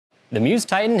The Muse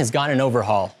Titan has gotten an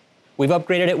overhaul. We've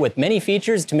upgraded it with many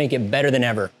features to make it better than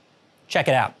ever. Check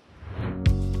it out.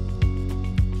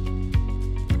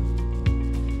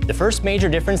 The first major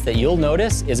difference that you'll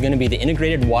notice is going to be the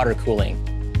integrated water cooling.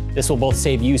 This will both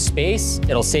save you space,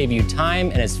 it'll save you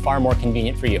time, and is far more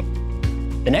convenient for you.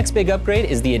 The next big upgrade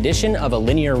is the addition of a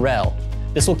linear rail.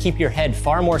 This will keep your head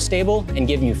far more stable and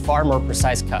give you far more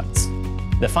precise cuts.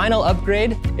 The final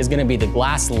upgrade is going to be the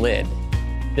glass lid.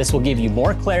 This will give you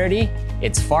more clarity,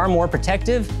 it's far more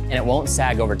protective, and it won't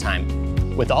sag over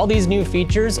time. With all these new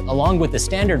features, along with the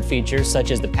standard features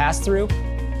such as the pass-through,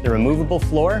 the removable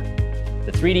floor,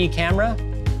 the 3D camera,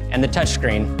 and the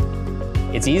touchscreen,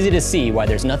 it's easy to see why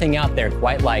there's nothing out there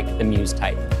quite like the Muse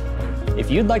Titan. If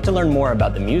you'd like to learn more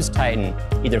about the Muse Titan,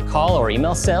 either call or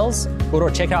email sales, go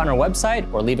to check it out on our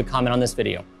website, or leave a comment on this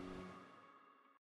video.